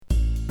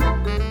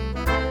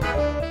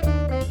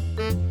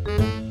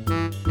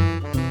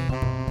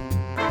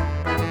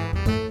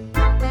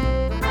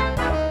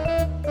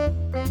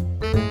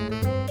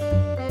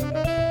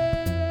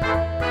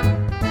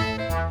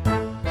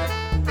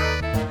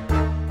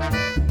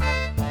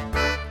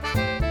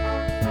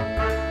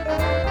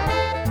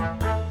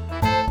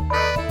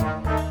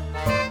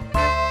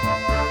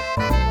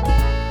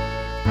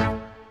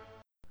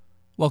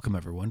Welcome,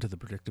 everyone, to the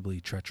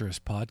Predictably Treacherous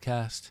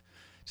podcast.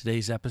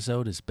 Today's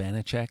episode is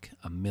Banacek,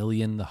 A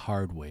Million the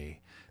Hard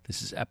Way.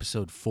 This is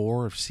episode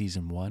 4 of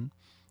season 1.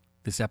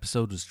 This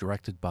episode was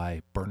directed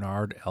by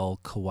Bernard L.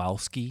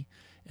 Kowalski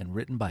and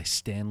written by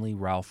Stanley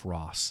Ralph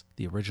Ross.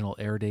 The original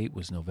air date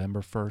was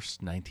November 1st,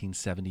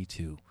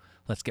 1972.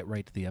 Let's get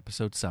right to the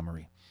episode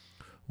summary.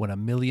 When $1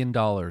 million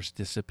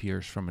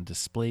disappears from a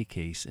display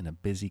case in a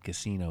busy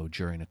casino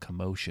during a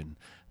commotion,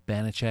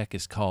 Banacek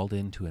is called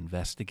in to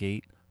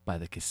investigate by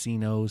the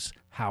casino's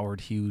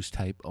Howard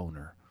Hughes-type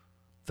owner.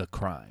 The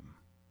crime.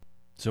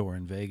 So we're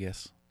in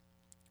Vegas.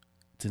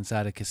 It's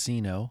inside a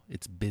casino.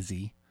 It's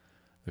busy.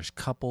 There's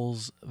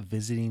couples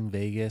visiting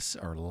Vegas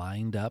are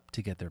lined up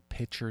to get their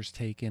pictures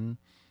taken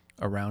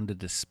around a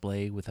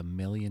display with $1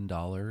 million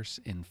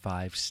in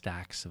 5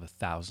 stacks of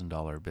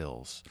 $1,000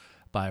 bills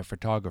by a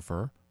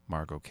photographer,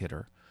 Margot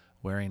Kidder,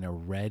 wearing a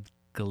red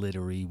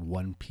glittery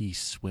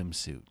one-piece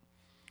swimsuit.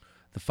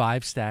 The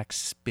 5 stacks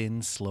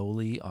spin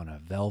slowly on a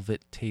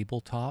velvet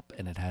tabletop,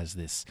 and it has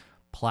this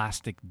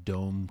plastic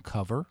dome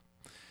cover.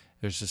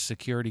 There's a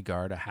security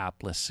guard, a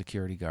hapless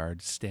security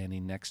guard,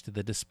 standing next to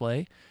the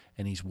display,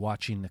 and he's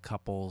watching the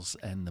couples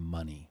and the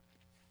money.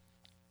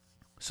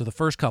 So the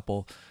first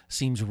couple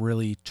seems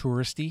really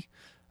touristy.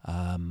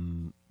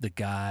 The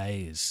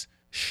guy is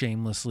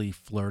shamelessly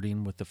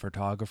flirting with the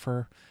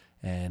photographer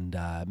and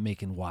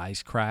making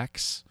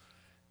wisecracks.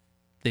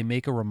 They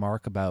make a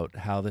remark about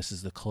how this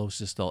is the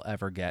closest they'll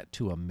ever get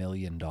to $1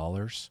 million.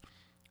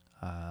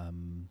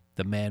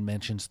 The man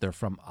mentions they're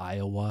from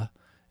Iowa,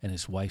 and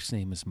his wife's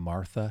name is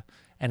Martha.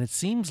 And it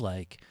seems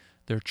like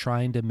they're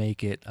trying to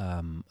make it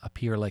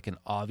appear like an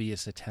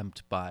obvious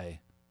attempt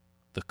by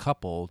the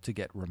couple to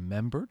get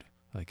remembered,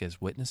 like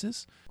as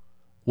witnesses.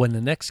 When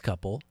the next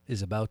couple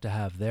is about to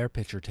have their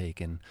picture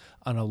taken,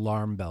 an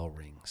alarm bell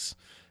rings.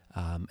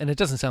 And it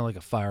doesn't sound like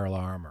a fire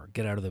alarm or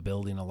get out of the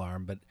building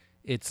alarm, but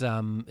it's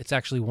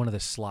actually one of the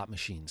slot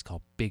machines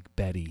called Big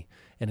Betty,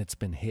 and it's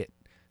been hit.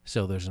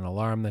 So there's an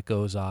alarm that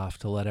goes off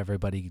to let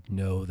everybody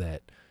know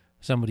that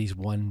somebody's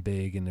won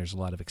big and there's a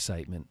lot of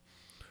excitement.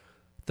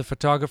 The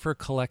photographer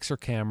collects her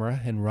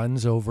camera and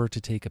runs over to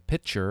take a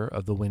picture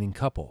of the winning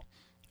couple.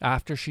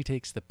 After she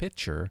takes the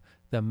picture,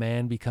 the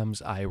man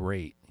becomes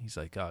irate. He's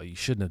like, "Oh, you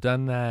shouldn't have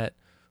done that.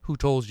 Who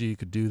told you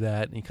could do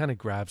that?" And he kind of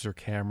grabs her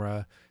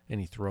camera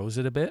and he throws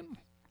it a bit.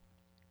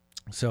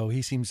 So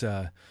he seems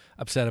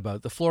upset about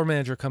it. The floor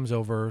manager comes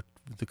over,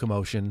 the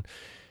commotion,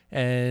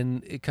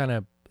 and it kind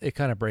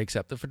of breaks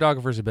up. The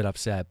photographer's a bit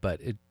upset, but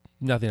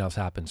nothing else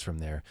happens from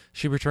there.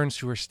 She returns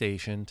to her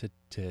station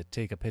to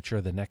take a picture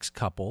of the next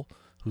couple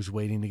who's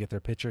waiting to get their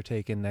picture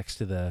taken next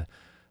to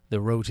the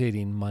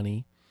rotating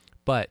money.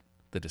 But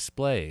the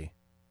display,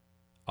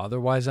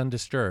 otherwise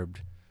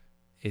undisturbed,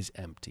 is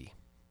empty.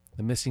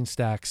 The missing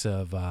stacks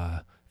of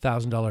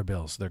 $1,000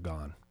 bills, they're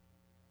gone.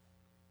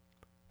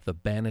 The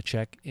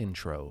Banacek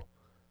intro.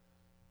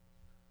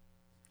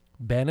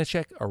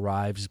 Banacek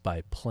arrives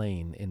by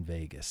plane in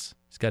Vegas.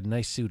 He's got a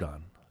nice suit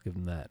on. I'll give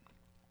him that.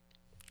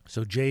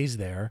 So Jay's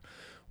there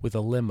with a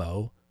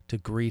limo to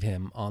greet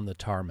him on the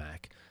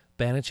tarmac.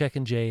 Banacek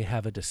and Jay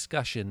have a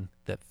discussion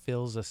that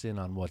fills us in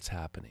on what's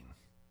happening.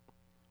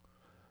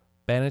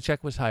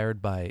 Banacek was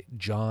hired by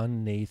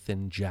John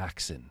Nathan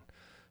Jackson,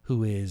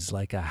 who is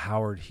like a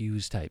Howard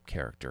Hughes type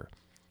character.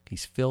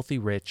 He's filthy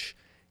rich,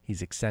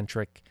 he's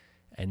eccentric,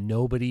 and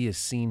nobody has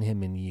seen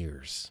him in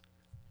years.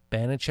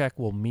 Banacek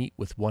will meet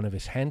with one of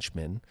his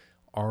henchmen,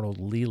 Arnold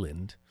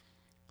Leland.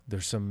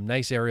 There's some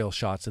nice aerial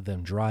shots of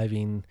them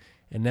driving,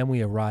 and then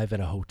we arrive at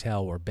a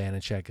hotel where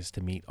Banacek is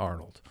to meet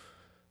Arnold.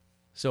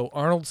 So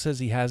Arnold says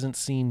he hasn't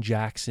seen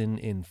Jackson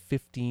in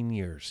 15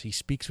 years. He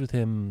speaks with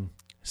him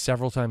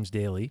several times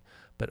daily,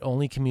 but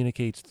only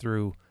communicates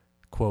through,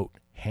 quote,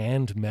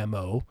 hand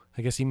memo,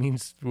 I guess he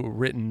means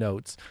written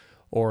notes,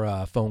 or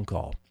a phone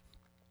call.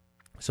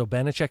 So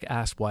Banacek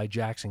asks why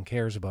Jackson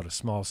cares about a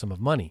small sum of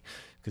money,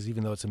 because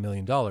even though it's $1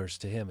 million,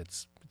 to him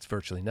it's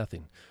virtually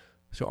nothing.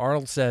 So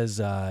Arnold says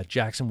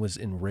Jackson was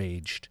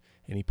enraged,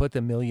 and he put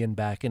the $1 million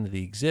back into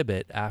the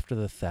exhibit after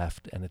the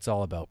theft, and it's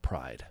all about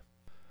pride.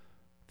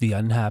 The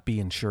unhappy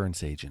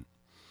insurance agent.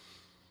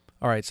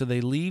 All right, so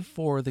they leave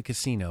for the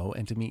casino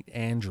and to meet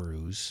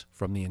Andrews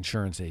from the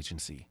insurance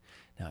agency.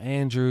 Now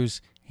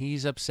Andrews,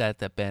 he's upset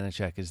that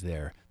Banacek is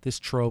there. This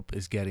trope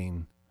is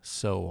getting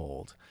so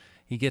old.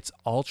 He gets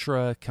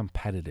ultra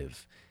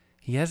competitive.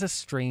 He has a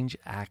strange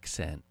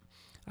accent.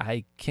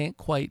 I can't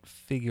quite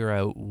figure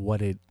out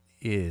what it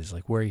is,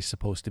 like where he's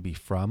supposed to be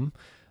from,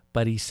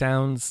 but it's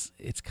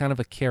kind of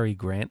a Cary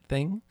Grant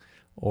thing,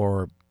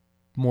 or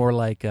more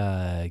like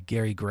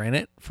Gary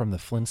Granite from the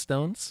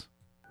Flintstones.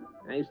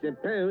 I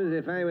suppose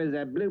if I was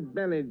a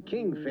blue-bellied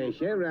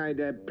kingfisher, I'd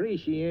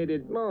appreciate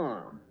it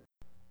more.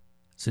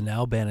 So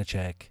now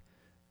Banacek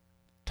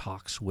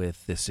talks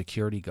with the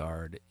security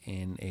guard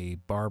in a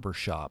barber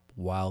shop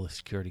while the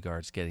security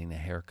guard's getting a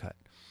haircut.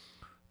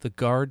 The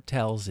guard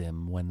tells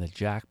him when the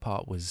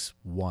jackpot was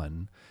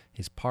won,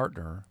 his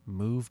partner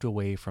moved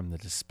away from the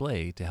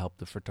display to help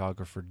the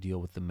photographer deal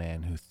with the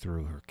man who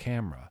threw her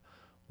camera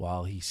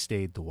while he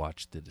stayed to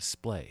watch the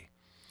display.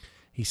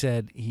 He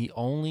said he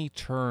only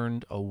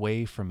turned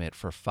away from it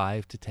for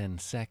 5 to 10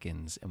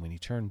 seconds, and when he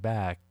turned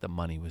back, the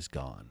money was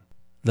gone.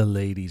 The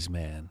ladies'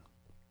 man.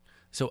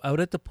 So out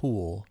at the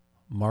pool,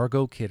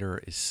 Margot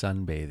Kidder is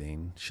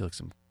sunbathing. She looks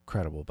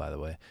incredible, by the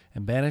way.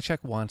 And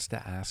Banacek wants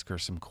to ask her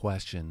some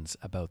questions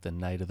about the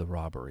night of the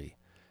robbery.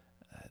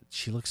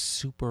 She looks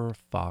super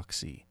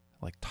foxy,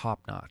 like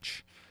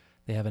top-notch.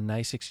 They have a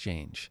nice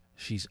exchange.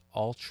 She's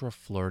ultra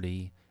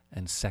flirty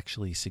and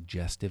sexually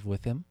suggestive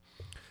with him.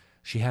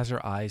 She has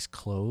her eyes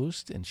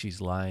closed and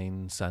she's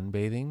lying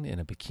sunbathing in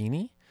a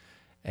bikini.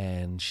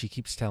 And she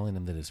keeps telling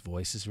him that his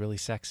voice is really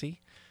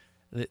sexy.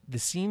 The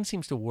scene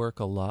seems to work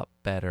a lot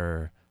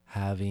better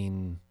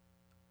having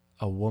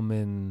a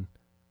woman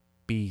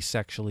be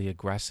sexually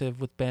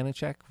aggressive with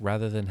Banacek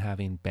rather than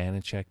having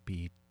Banacek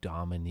be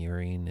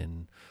domineering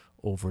and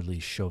overly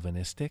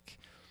chauvinistic.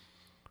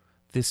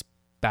 This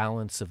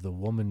balance of the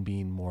woman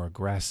being more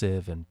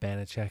aggressive and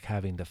Banacek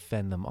having to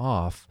fend them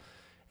off,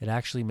 it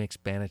actually makes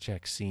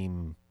Banacek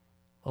seem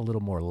a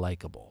little more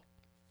likable.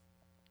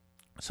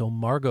 So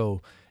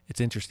Margot, it's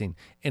interesting,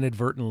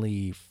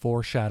 inadvertently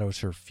foreshadows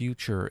her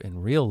future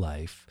in real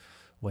life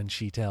when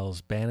she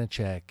tells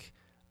Banacek,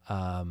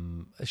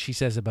 she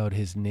says about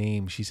his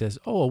name, she says,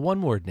 oh, a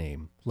one-word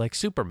name, like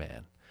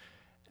Superman.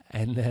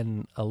 And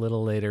then a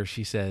little later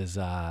she says,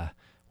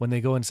 when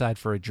they go inside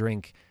for a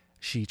drink,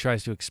 she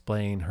tries to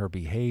explain her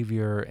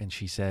behavior, and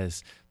she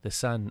says the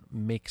sun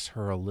makes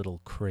her a little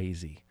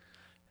crazy.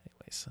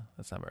 Anyways,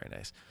 that's not very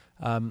nice.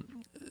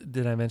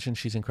 Did I mention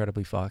she's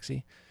incredibly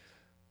foxy?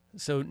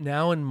 So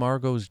now in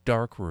Margot's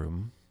dark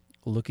room,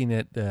 looking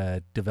at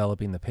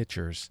developing the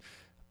pictures,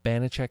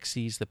 Banacek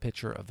sees the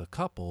picture of the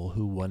couple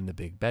who won the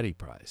Big Betty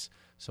prize.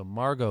 So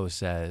Margot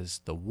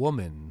says the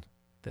woman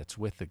that's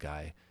with the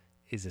guy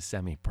is a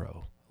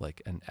semi-pro,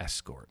 like an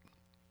escort.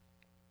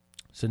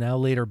 So now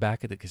later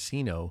back at the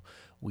casino,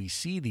 we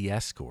see the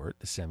escort,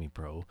 the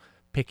semi-pro,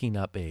 picking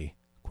up a,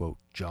 quote,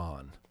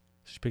 John.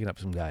 She's picking up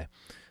some guy.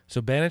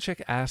 So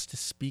Banacek asks to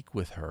speak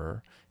with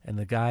her, and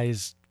the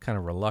guy's kind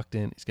of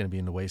reluctant. He's going to be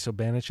in the way. So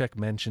Banacek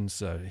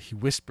mentions, he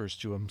whispers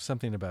to him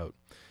something about,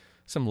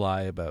 some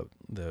lie about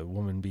the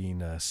woman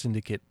being a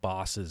syndicate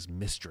boss's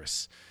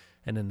mistress.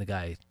 And then the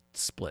guy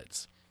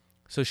splits.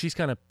 So she's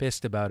kind of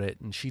pissed about it,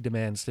 and she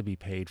demands to be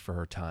paid for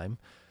her time.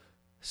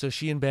 So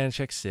she and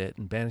Banacek sit,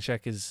 and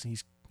Banacek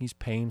he's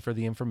paying for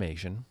the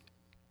information.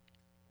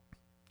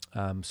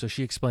 So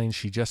she explains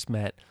she just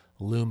met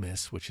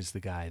Loomis, which is the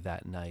guy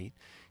that night.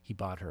 He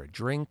bought her a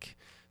drink.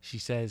 She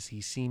says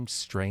he seemed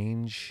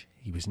strange.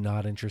 He was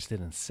not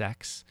interested in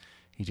sex.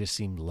 He just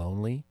seemed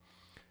lonely.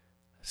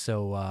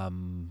 So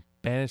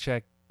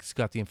Banacek's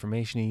got the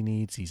information he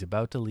needs. He's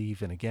about to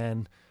leave, and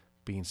again,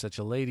 being such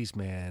a ladies'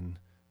 man,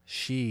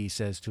 she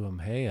says to him,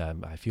 hey,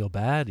 I feel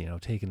bad,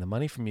 taking the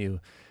money from you.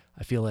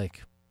 I feel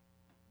like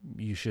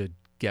you should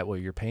get what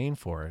you're paying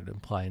for it,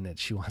 implying that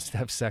she wants to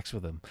have sex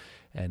with him,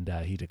 and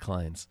he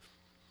declines.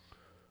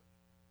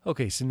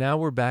 Okay, so now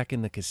we're back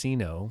in the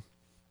casino.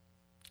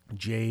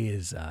 Jay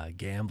is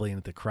gambling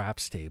at the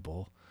craps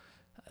table.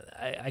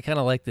 I kind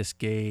of like this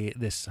gay.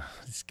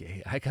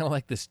 I kind of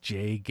like this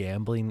Jay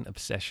gambling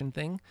obsession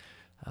thing.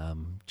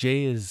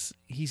 Jay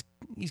he's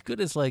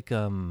good as like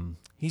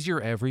he's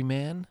your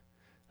everyman,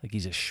 like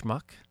he's a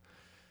schmuck.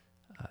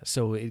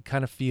 So it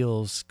kind of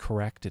feels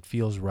correct. It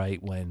feels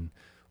right when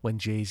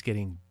Jay's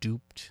getting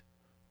duped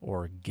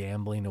or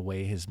gambling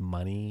away his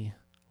money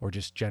or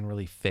just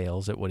generally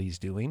fails at what he's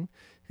doing,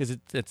 because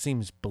it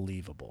seems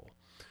believable.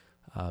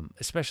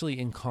 Especially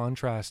in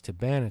contrast to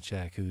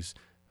Banacek,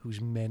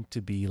 who's meant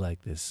to be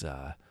like this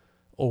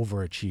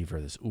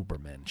overachiever, this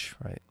Ubermensch,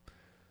 right?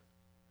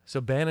 So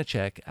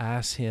Banacek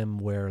asks him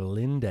where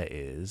Linda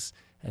is,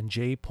 and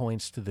Jay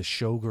points to the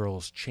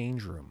showgirl's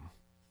change room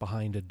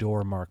behind a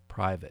door marked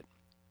private.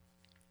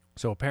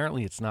 So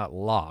apparently it's not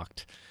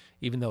locked,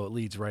 even though it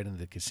leads right into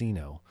the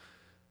casino.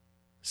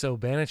 So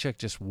Banacek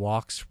just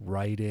walks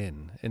right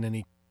in, and then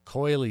he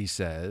coyly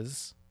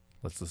says,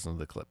 let's listen to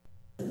the clip.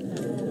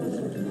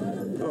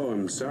 Oh,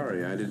 I'm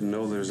sorry. I didn't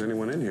know there's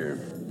anyone in here.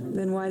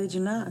 Then why did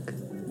you knock?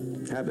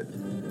 Habit.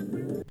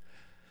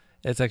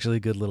 It's actually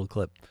a good little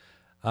clip.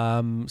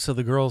 So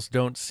the girls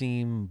don't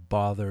seem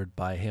bothered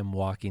by him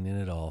walking in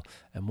at all.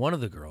 And one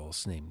of the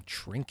girls, named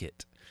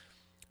Trinket,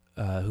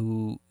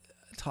 who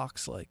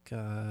talks like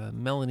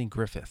Melanie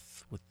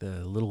Griffith with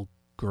the little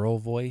girl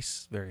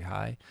voice, very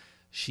high,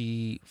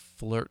 she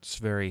flirts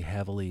very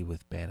heavily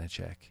with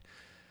Banacek.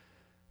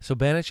 So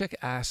Banacek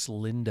asks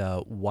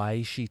Linda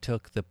why she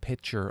took the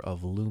picture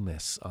of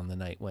Loomis on the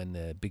night when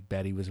the Big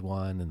Betty was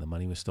won and the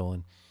money was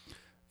stolen.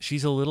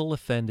 She's a little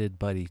offended,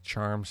 but he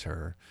charms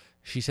her.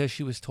 She says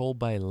she was told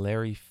by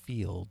Larry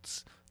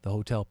Fields, the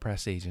hotel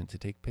press agent, to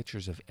take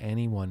pictures of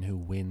anyone who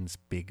wins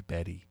Big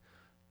Betty.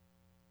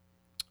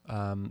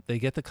 They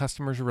get the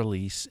customer's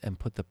release and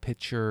put the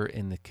picture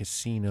in the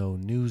casino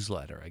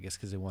newsletter, I guess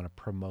because they want to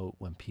promote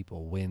when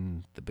people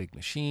win the big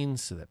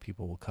machines so that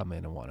people will come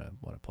in and want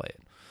to play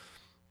it.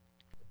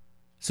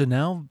 So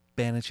now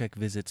Banacek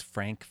visits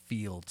Frank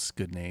Fields,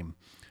 good name,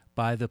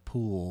 by the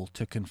pool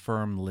to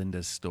confirm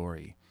Linda's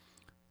story.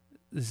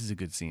 this is a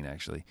good scene,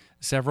 actually.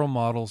 Several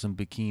models in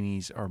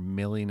bikinis are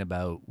milling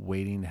about,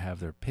 waiting to have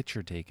their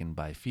picture taken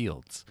by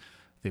Fields.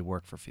 They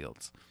work for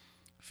Fields.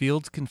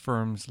 Fields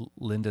confirms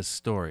Linda's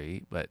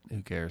story, but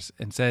who cares,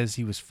 and says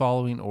he was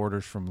following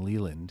orders from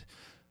Leland,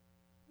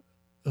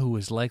 who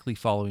was likely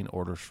following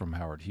orders from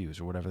Howard Hughes,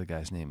 or whatever the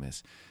guy's name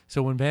is.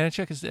 So when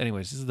Banacek is,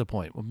 anyways, this is the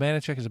point. When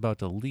Banacek is about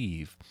to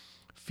leave,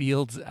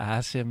 Fields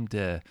asks him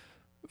to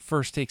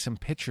first take some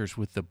pictures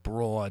with the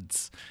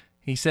broads.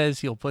 He says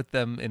he'll put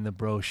them in the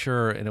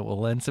brochure and it will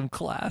lend some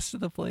class to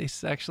the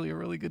place. Actually, a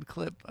really good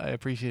clip. I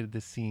appreciated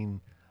this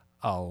scene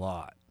a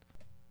lot.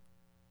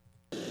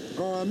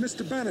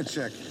 Mr.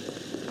 Banacek,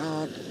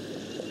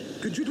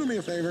 could you do me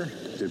a favor?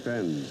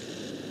 Depends.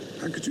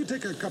 Could you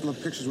take a couple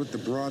of pictures with the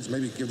broads,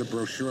 maybe give the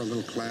brochure a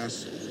little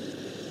class?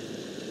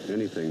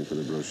 Anything for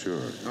the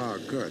brochure. Oh,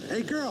 good.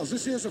 Hey, girls,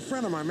 this here's a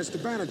friend of mine, Mr.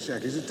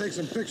 Banacek. He's to take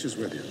some pictures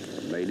with you.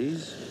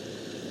 Ladies?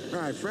 All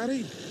right,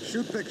 Freddie,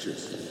 shoot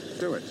pictures.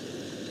 Do it.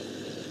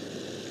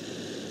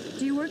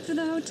 Do you work for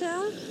the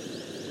hotel?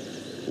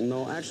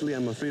 No, actually,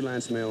 I'm a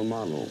freelance male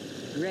model.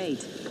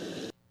 Great.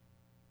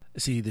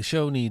 See, the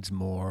show needs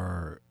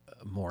more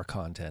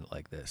content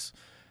like this.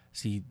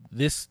 See,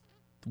 this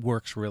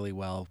works really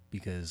well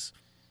because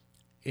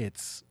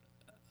it's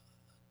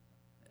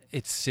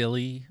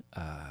silly.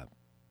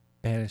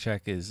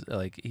 Banacek is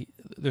like,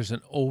 there's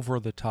an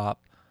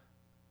over-the-top,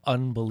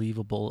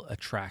 unbelievable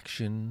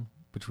attraction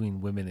between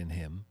women and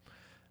him.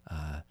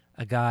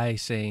 A guy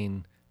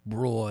saying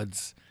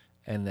broads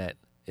and that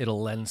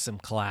it'll lend some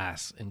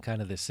class in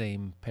kind of the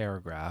same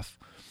paragraph.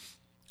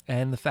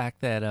 And the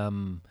fact that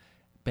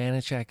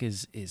Banacek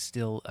is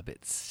still a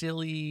bit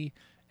silly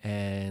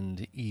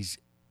and he's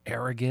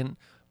arrogant,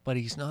 but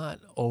he's not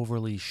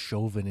overly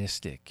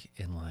chauvinistic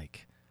in,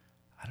 like,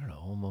 I don't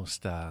know,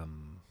 almost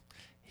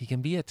he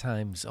can be at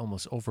times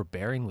almost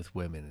overbearing with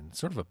women and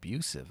sort of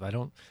abusive. I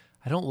don't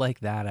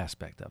like that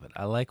aspect of it.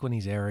 I like when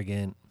he's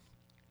arrogant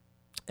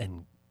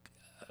and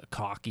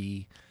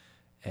cocky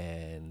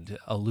and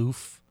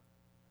aloof,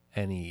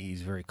 and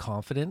he's very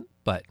confident.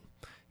 But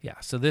yeah,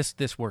 so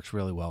this works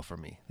really well for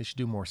me. They should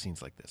do more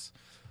scenes like this.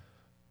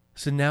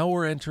 So now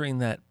we're entering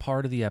that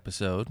part of the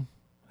episode,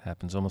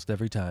 happens almost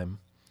every time,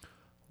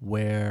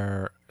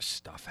 where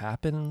stuff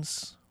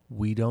happens.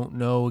 We don't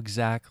know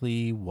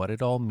exactly what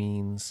it all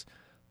means,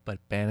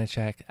 but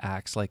Banacek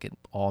acts like it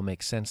all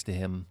makes sense to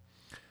him.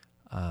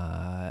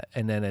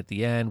 And then at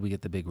the end, we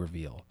get the big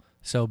reveal.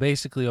 So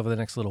basically, over the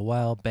next little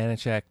while,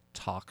 Banacek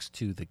talks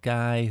to the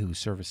guy who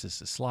services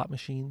the slot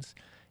machines.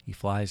 He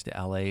flies to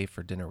L.A.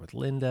 for dinner with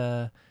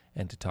Linda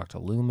and to talk to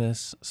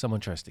Loomis. Someone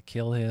tries to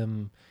kill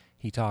him.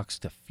 He talks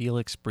to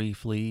Felix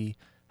briefly,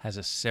 has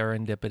a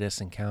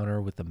serendipitous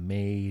encounter with the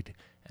maid,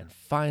 and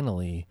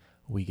finally,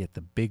 we get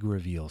the big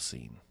reveal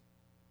scene.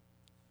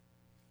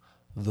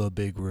 The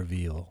big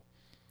reveal.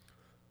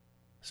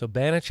 So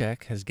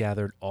Banacek has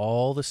gathered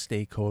all the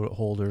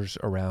stakeholders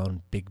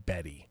around Big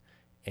Betty.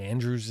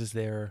 Andrews is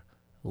there,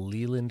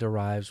 Leland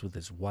arrives with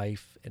his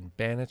wife, and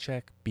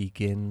Banacek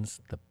begins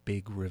the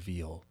big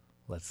reveal.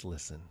 Let's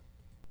listen.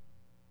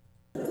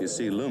 You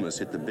see, Loomis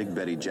hit the Big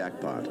Betty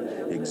jackpot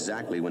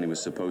exactly when he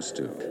was supposed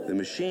to. The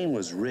machine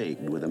was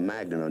rigged with a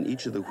magnet on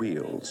each of the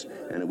wheels,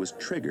 and it was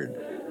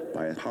triggered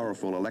by a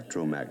powerful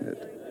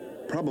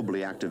electromagnet,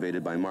 probably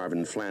activated by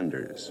Marvin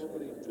Flanders.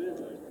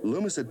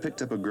 Loomis had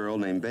picked up a girl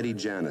named Betty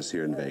Janis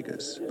here in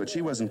Vegas, but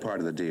she wasn't part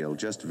of the deal,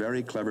 just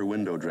very clever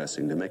window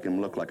dressing to make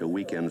him look like a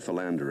weekend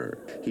philanderer.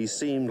 He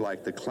seemed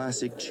like the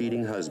classic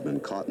cheating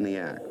husband caught in the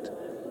act,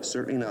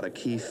 certainly not a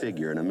key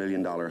figure in a $1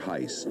 million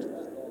heist.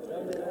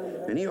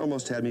 And he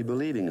almost had me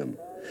believing him,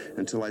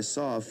 until I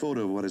saw a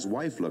photo of what his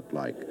wife looked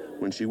like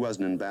when she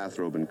wasn't in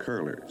bathrobe and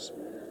curlers.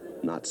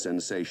 Not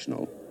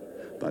sensational,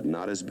 but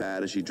not as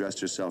bad as she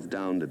dressed herself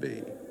down to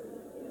be.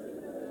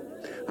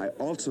 I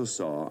also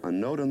saw a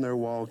note on their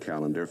wall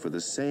calendar for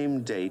the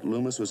same date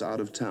Loomis was out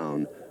of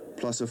town,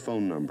 plus a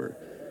phone number.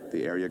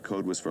 The area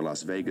code was for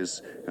Las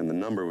Vegas, and the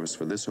number was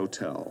for this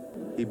hotel.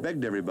 He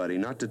begged everybody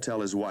not to tell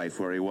his wife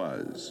where he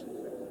was.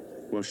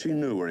 Well, she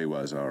knew where he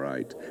was, all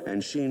right,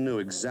 and she knew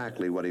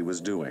exactly what he was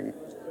doing.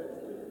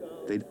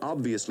 They'd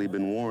obviously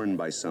been warned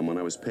by someone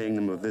I was paying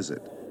them a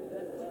visit,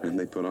 and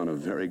they put on a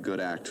very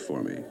good act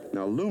for me.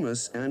 Now,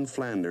 Loomis and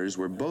Flanders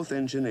were both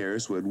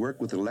engineers who had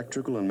worked with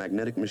electrical and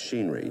magnetic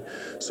machinery,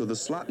 so the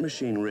slot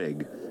machine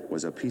rig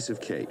was a piece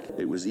of cake.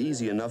 It was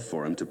easy enough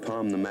for him to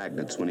palm the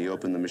magnets when he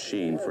opened the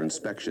machine for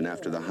inspection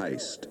after the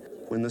heist.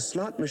 When the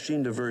slot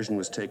machine diversion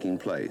was taking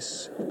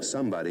place,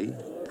 somebody,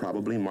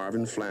 probably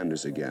Marvin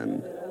Flanders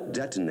again,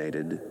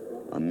 detonated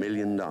 $1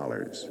 million.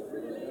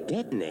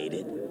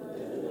 Detonated?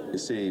 You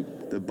see,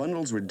 the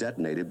bundles were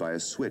detonated by a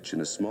switch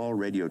in a small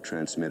radio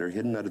transmitter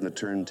hidden under the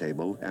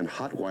turntable and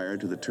hot-wired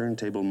to the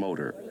turntable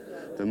motor.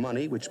 The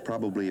money, which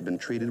probably had been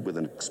treated with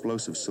an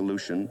explosive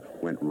solution,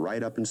 went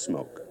right up in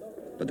smoke.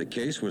 But the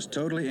case was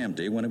totally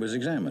empty when it was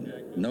examined.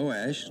 No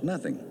ash,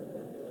 nothing.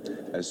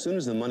 As soon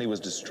as the money was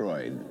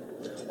destroyed,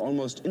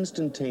 almost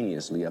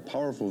instantaneously a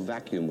powerful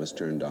vacuum was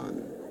turned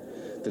on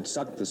that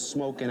sucked the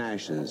smoke and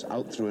ashes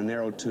out through a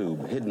narrow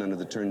tube hidden under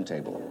the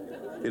turntable.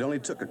 It only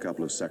took a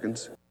couple of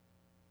seconds.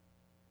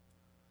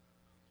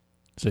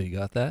 So you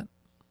got that?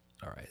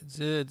 All right.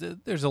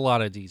 There's a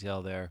lot of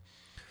detail there.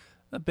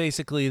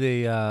 Basically,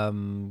 they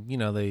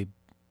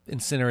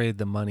incinerated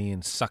the money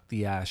and sucked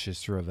the ashes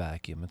through a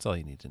vacuum. That's all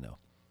you need to know.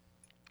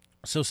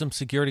 So some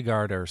security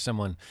guard or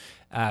someone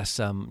asked,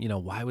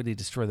 why would they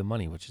destroy the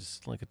money? Which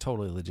is like a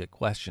totally legit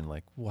question.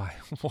 Like, why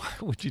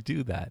would you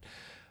do that?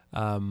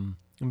 And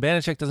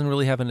Banacek doesn't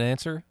really have an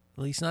answer,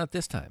 at least not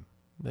this time.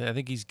 I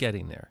think he's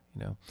getting there,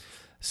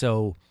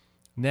 So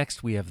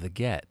next we have the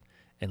get.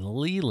 And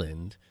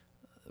Leland,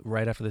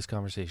 right after this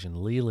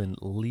conversation, Leland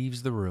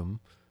leaves the room,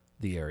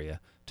 the area,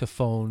 to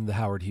phone the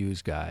Howard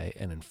Hughes guy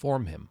and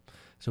inform him.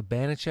 So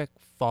Banacek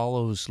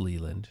follows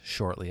Leland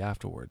shortly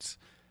afterwards.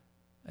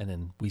 And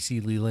then we see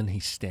Leland,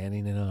 he's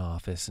standing in an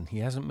office, and he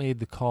hasn't made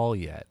the call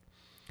yet.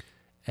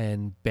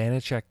 And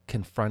Banacek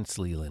confronts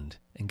Leland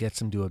and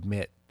gets him to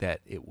admit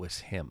that it was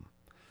him.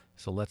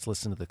 So let's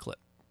listen to the clip.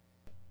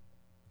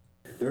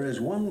 There is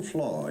one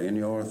flaw in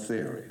your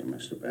theory,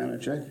 Mr.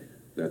 Banacek.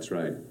 That's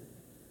right.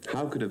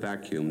 How could a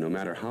vacuum, no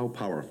matter how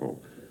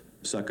powerful,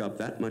 suck up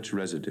that much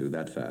residue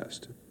that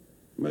fast?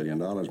 $1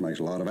 million makes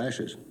a lot of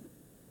ashes.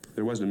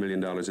 There wasn't $1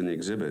 million in the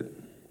exhibit.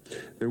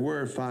 There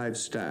were 5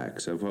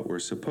 stacks of what were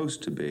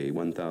supposed to be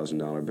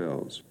 $1,000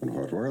 bills. And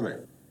what were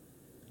they?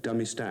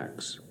 Dummy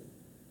stacks.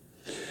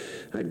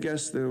 I'd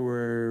guess there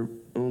were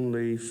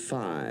only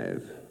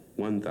 5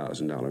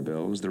 $1,000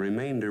 bills. The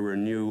remainder were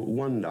new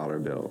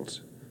 $1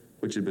 bills,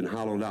 which had been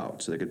hollowed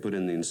out so they could put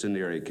in the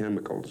incendiary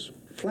chemicals.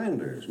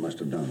 Flanders must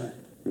have done that.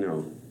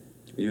 No,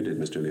 you did,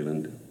 Mr.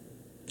 Leland.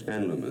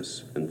 And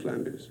Loomis and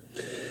Flanders.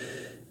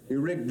 You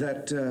rigged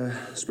that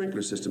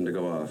sprinkler system to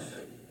go off.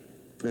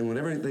 And when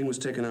everything was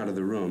taken out of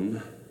the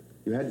room,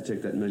 you had to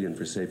take that $1 million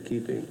for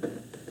safekeeping.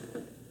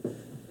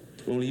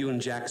 Only you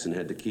and Jackson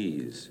had the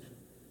keys.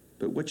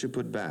 But what you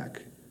put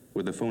back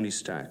were the phony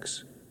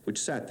stacks, which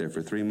sat there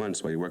for 3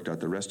 months while you worked out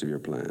the rest of your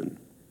plan.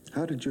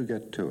 How did you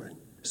get to it?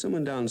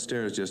 Someone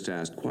downstairs just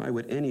asked, why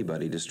would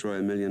anybody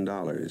destroy $1 million?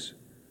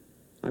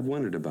 I've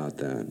wondered about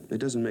that. It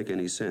doesn't make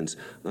any sense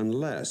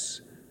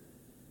unless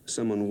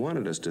someone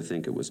wanted us to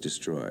think it was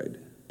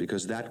destroyed,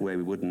 because that way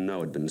we wouldn't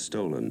know it'd been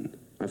stolen.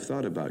 I've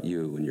thought about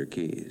you and your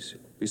keys.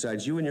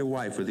 Besides, you and your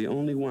wife were the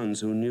only ones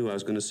who knew I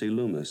was going to see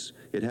Loomis.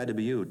 It had to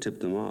be you who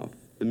tipped them off.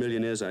 The $1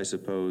 million is, I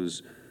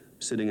suppose,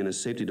 sitting in a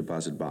safety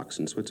deposit box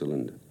in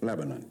Switzerland.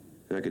 Lebanon.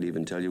 I could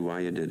even tell you why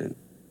you did it.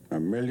 $1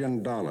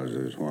 million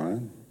is why.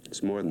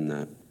 It's more than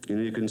that. You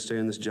knew you couldn't stay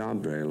in this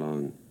job very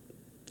long.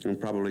 And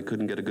probably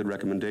couldn't get a good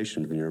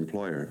recommendation from your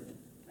employer.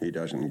 He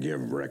doesn't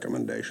give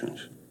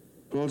recommendations.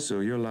 Also,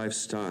 your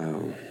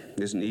lifestyle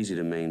isn't easy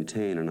to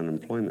maintain on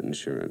unemployment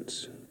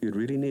insurance. You'd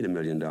really need $1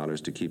 million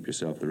to keep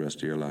yourself the rest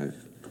of your life.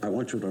 I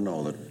want you to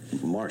know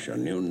that Marcia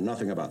knew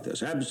nothing about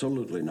this.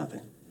 Absolutely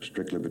nothing.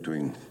 Strictly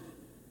between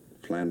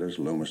Flanders,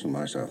 Loomis, and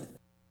myself.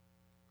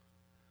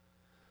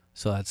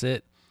 So that's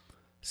it.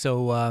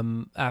 So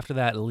after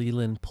that,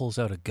 Leland pulls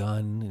out a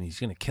gun, and he's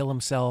going to kill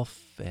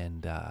himself,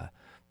 and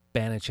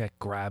Banacek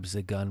grabs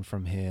the gun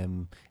from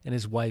him, and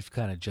his wife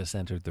kind of just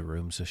entered the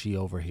room, so she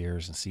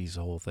overhears and sees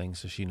the whole thing,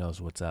 so she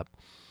knows what's up.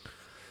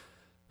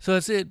 So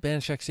that's it.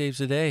 Banacek saves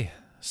the day.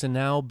 So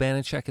now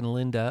Banacek and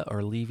Linda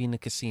are leaving the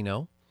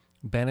casino.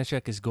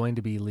 Banacek is going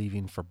to be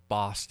leaving for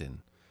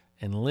Boston,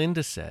 and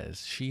Linda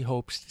says she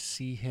hopes to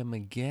see him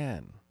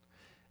again.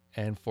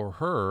 And for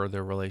her,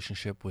 their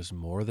relationship was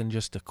more than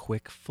just a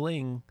quick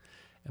fling.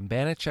 And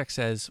Banacek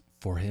says,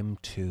 for him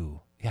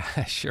too.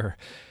 Yeah, sure.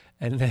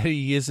 And that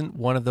he isn't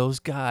one of those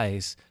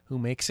guys who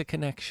makes a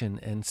connection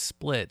and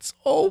splits.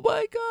 Oh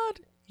my God,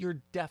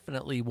 you're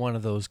definitely one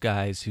of those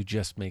guys who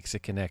just makes a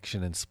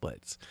connection and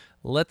splits.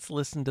 Let's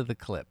listen to the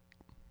clip.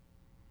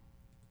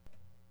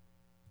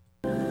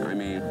 I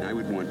mean, I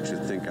wouldn't want you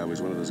to think I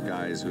was one of those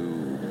guys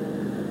who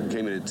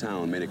came into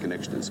town, made a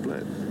connection, and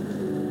split.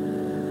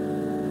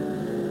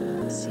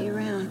 See you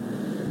around.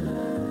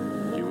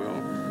 You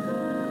will.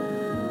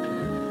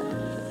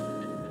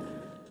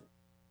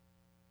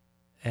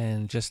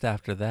 And just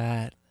after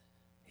that,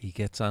 he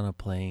gets on a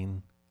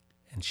plane,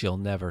 and she'll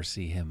never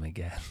see him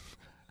again.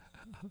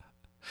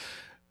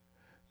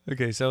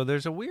 Okay, so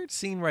there's a weird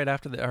scene right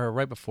after or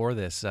right before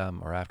this,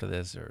 or after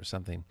this, or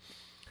something.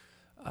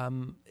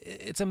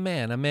 It's a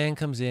man. A man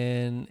comes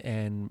in,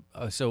 and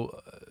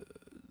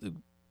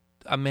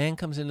a man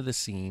comes into the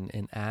scene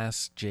and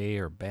asks Jay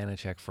or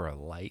Banacek for a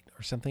light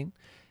or something.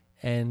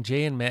 And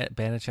Jay and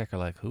Banacek are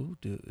like, "Who?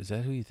 Is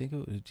that who you think?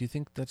 Do you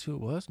think that's who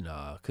it was?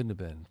 No, it couldn't have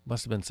been.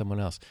 Must have been someone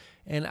else."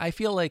 And I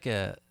feel like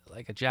a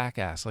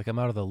jackass, like I'm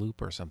out of the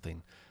loop or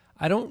something.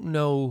 I don't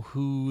know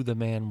who the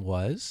man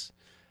was.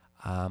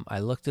 I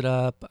looked it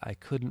up. I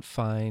couldn't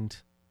find.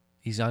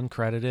 He's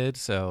uncredited,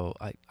 so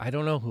I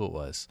don't know who it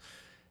was.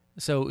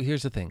 So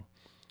here's the thing.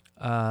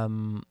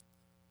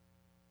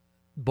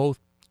 Both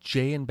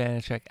Jay and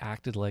Banacek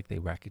acted like they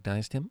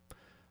recognized him.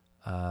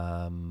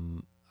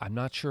 I'm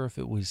not sure if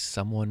it was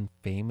someone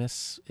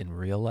famous in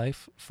real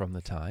life from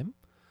the time,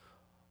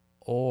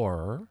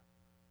 or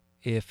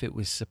if it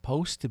was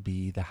supposed to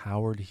be the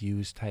Howard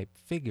Hughes type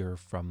figure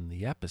from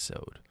the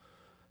episode.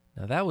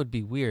 Now that would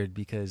be weird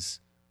because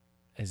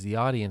as the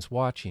audience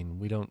watching,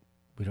 we don't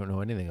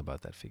know anything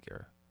about that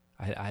figure.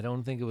 I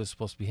don't think it was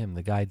supposed to be him.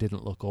 The guy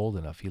didn't look old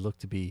enough. He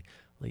looked to be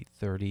late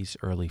 30s,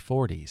 early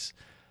 40s.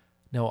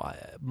 Now,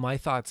 my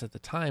thoughts at the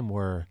time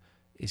were,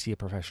 is he a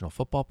professional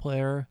football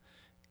player?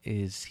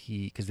 Is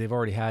he, because they've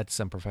already had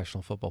some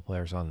professional football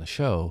players on the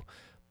show,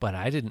 but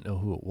I didn't know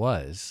who it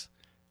was.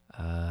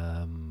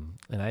 And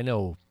I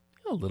know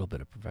a little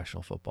bit of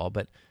professional football,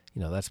 but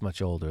that's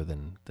much older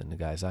than the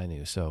guys I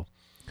knew. So,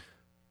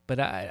 but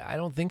I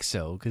don't think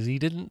so, because he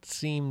didn't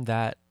seem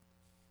that,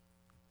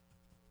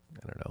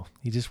 I don't know.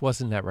 He just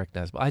wasn't that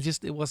recognizable.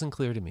 It wasn't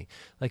clear to me.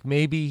 Like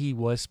maybe he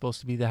was supposed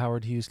to be the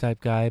Howard Hughes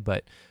type guy,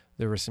 but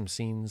there were some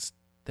scenes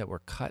that were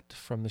cut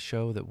from the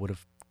show that would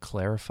have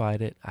clarified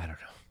it. I don't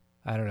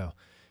know.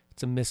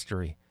 It's a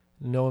mystery.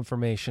 No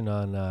information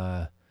on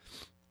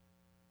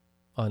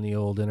the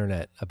old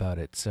internet about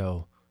it,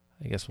 so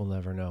I guess we'll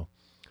never know.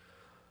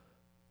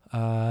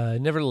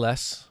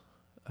 Nevertheless,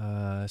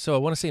 so I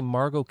want to say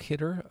Margot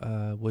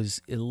Kidder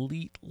was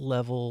elite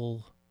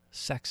level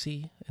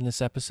sexy in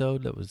this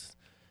episode.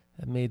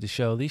 That made the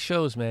show. These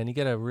shows, man, you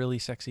get a really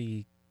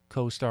sexy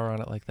co-star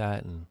on it like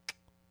that, and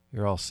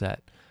you're all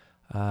set.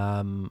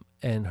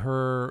 And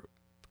her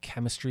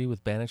chemistry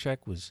with Banacek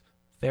was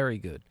very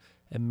good.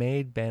 It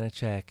made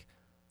Banacek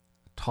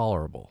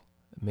tolerable.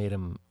 It made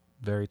him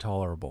very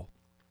tolerable.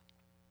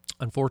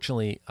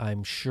 Unfortunately,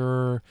 I'm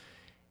sure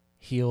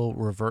he'll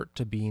revert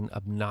to being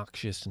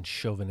obnoxious and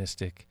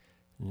chauvinistic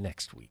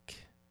next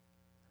week.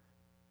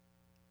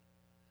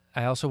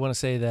 I also want to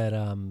say that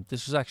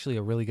this was actually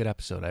a really good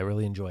episode. I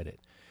really enjoyed it.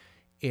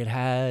 It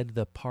had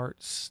the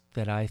parts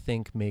that I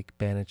think make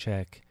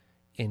Banacek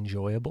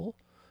enjoyable,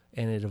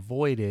 and it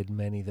avoided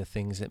many of the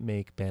things that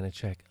make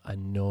Banacek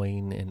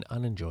annoying and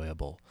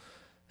unenjoyable.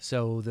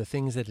 So the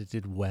things that it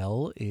did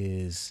well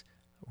is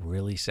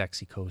really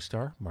sexy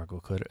co-star, Margot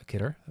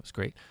Kidder. That was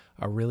great.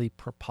 A really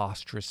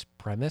preposterous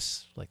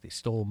premise, like they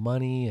stole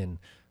money and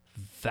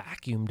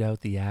vacuumed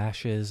out the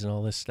ashes and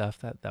all this stuff.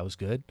 That was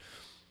good.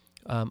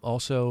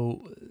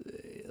 Also,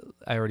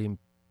 I already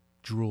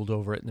drooled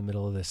over it in the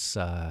middle of this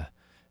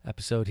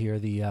episode here.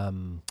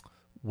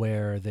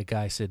 Where the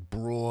guy said,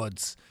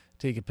 "Broads,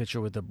 take a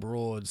picture with the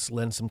broads,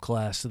 lend some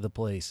class to the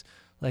place."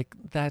 Like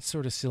that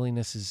sort of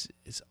silliness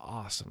is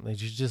awesome. They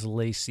should just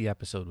lace the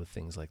episode with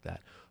things like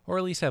that, or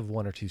at least have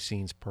one or two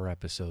scenes per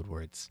episode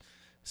where it's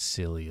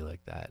silly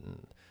like that,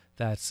 and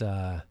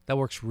that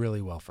works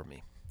really well for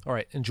me. All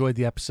right, enjoyed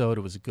the episode.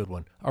 It was a good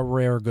one, a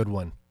rare good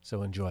one.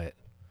 So enjoy it.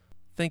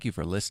 Thank you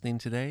for listening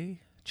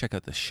today. Check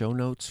out the show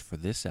notes for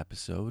this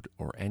episode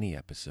or any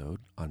episode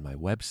on my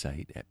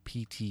website at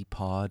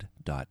ptpod.xyz.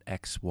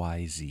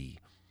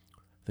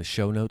 The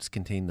show notes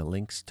contain the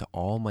links to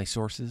all my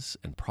sources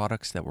and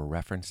products that were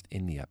referenced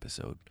in the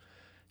episode.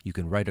 You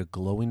can write a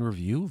glowing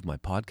review of my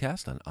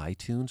podcast on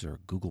iTunes or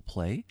Google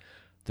Play.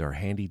 There are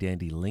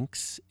handy-dandy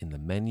links in the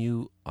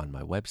menu on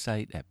my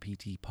website at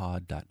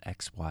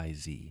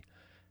ptpod.xyz.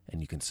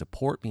 And you can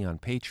support me on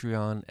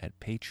Patreon at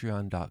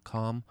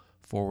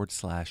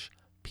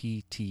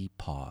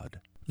patreon.com/PTPod.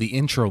 The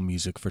intro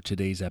music for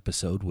today's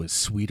episode was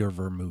Sweeter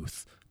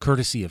Vermouth,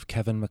 courtesy of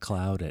Kevin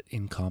MacLeod at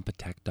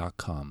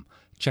incompetech.com.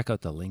 Check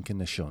out the link in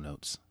the show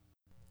notes.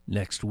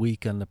 Next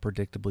week on the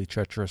Predictably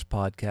Treacherous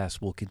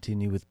podcast, we'll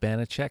continue with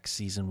Banacek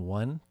Season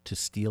 1, To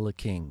Steal a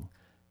King,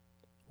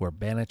 where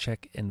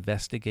Banacek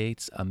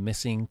investigates a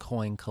missing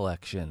coin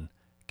collection.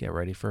 Get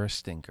ready for a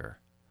stinker.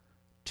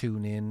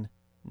 Tune in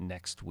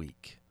next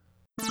week.